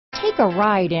Take a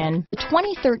ride in the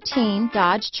 2013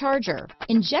 Dodge Charger.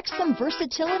 Inject some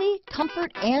versatility,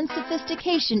 comfort, and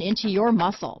sophistication into your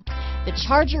muscle. The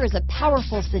Charger is a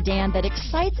powerful sedan that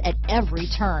excites at every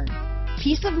turn.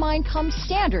 Peace of mind comes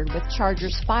standard with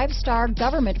Charger's 5-star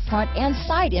government front and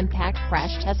side impact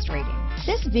crash test rating.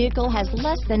 This vehicle has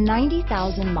less than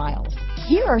 90,000 miles.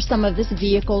 Here are some of this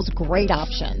vehicle's great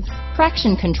options: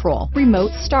 traction control,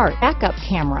 remote start, backup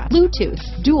camera, Bluetooth,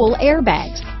 dual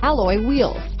airbags, alloy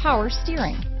wheels, power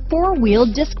steering,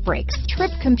 4-wheel disc brakes,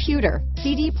 trip computer,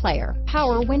 CD player,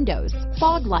 power windows,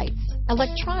 fog lights,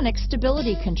 electronic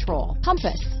stability control,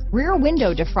 compass, rear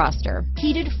window defroster,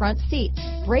 heated front seats,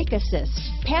 brake assist,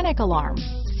 panic alarm,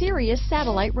 Sirius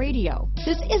satellite radio.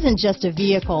 This isn't just a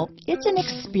vehicle, it's an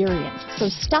experience. So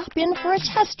stop in for a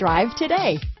test drive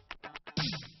today.